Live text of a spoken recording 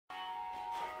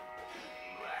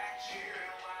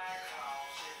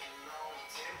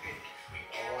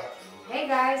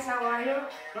guys, how are you?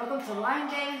 Welcome to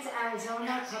Lime Dance,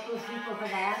 Arizona. A couple of people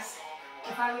have asked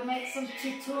if I would make some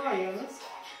tutorials,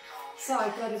 so I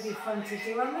thought it'd be fun to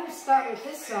do. I'm going to start with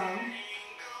this song.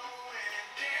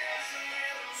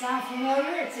 Sound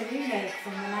familiar? It's a remake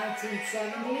from the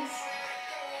 1970s.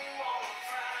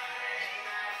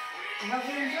 I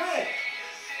hope you enjoy it.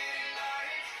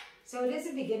 So it is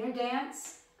a beginner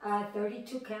dance,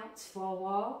 32 counts for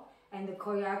wall, and the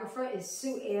choreographer is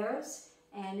Sue Ayers.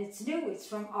 And it's new, it's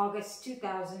from August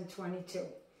 2022.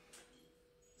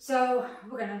 So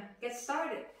we're gonna get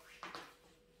started.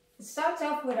 It starts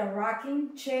off with a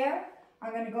rocking chair.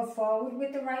 I'm gonna go forward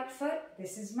with the right foot.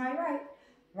 This is my right.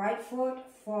 Right foot,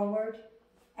 forward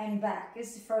and back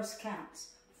is the first count.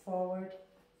 Forward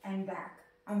and back.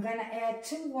 I'm gonna add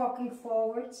 2 walking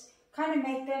forwards, kind of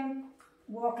make them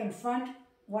walk in front,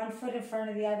 1 foot in front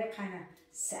of the other, kind of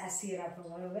sassy it up a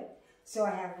little bit. So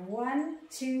I have 1,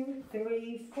 2,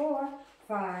 3, 4,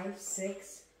 5,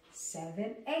 6,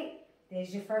 7, 8.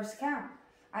 There's your first count.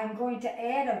 I'm going to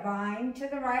add a vine to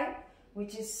the right,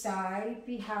 which is side,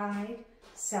 behind,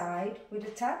 side with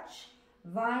a touch.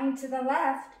 Vine to the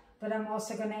left, but I'm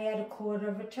also going to add a quarter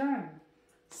of a turn.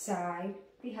 Side,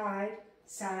 behind,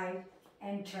 side,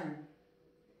 and turn.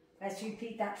 Let's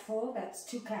repeat that full. That's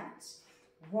 2 counts.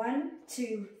 1,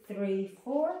 2, 3,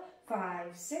 4,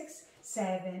 5, 6,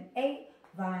 7, 8,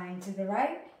 vine to the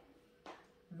right,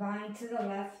 vine to the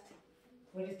left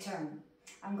with a turn.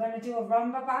 I'm going to do a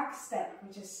rumba box step,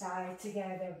 which is side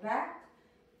together back,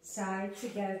 side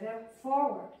together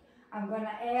forward. I'm going to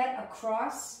add a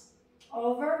cross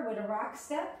over with a rock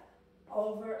step,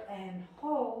 over and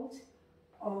hold,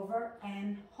 over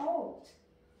and hold.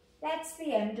 That's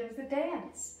the end of the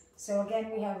dance. So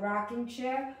again, we have rocking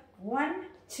chair, 1,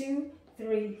 2,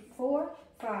 3, 4,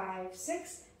 5,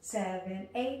 6, 7,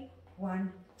 8,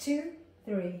 1, 2,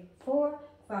 3, 4,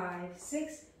 5,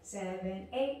 6, 7,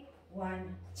 8,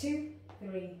 1, 2,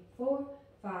 3, 4,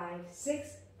 5, 6,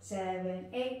 7,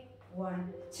 8,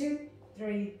 1, 2,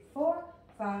 3, 4,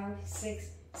 5, 6,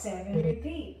 7.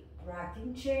 Repeat.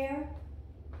 Rocking chair,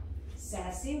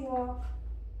 sassy walk,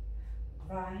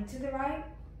 vine to the right,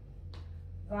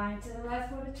 vine to the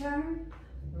left with a turn,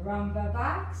 rumba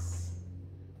box,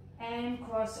 and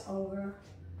cross over,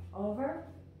 over,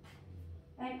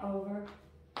 and over,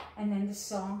 and then the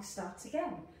song starts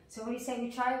again. So what do you say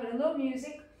we try it with a little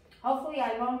music? Hopefully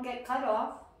I won't get cut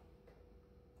off.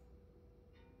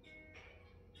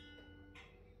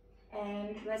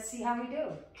 And let's see how we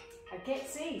do. I can't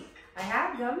see. I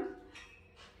have them.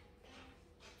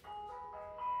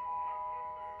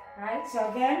 Alright,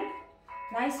 so again,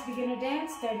 nice beginner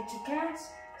dance, 32 counts,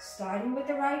 starting with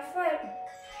the right foot.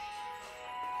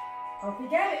 Hope you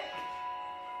get it.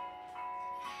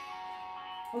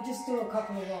 We'll just do a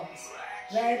couple of walks.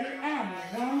 Ready and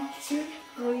 1, 2,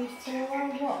 3,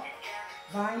 4, walk.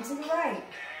 Vine to the right.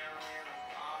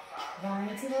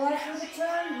 Vine to the left with a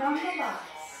turn, rumba box.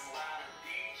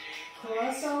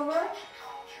 Cross over,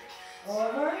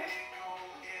 over,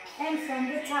 and from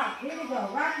the top. Here we go,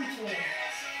 rocking chair.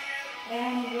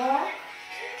 And walk.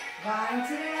 Vine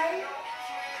to the right.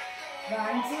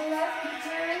 Vine to the left with a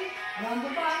turn,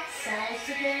 rumba box, side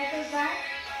together back.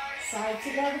 Side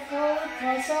together forward,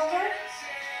 crossover,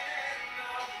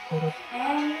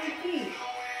 and repeat.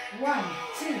 1,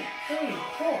 2, 3,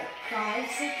 4,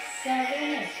 5, 6, 7,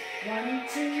 8. 1,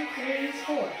 2, 3,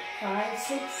 4, 5,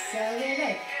 6, 7,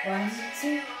 8. 1,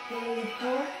 2, 3,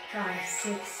 4, 5,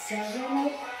 6, 7,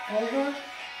 8. Over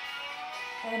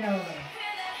and over.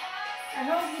 I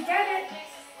hope you get it.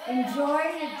 Enjoy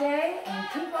your day and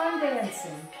keep on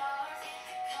dancing.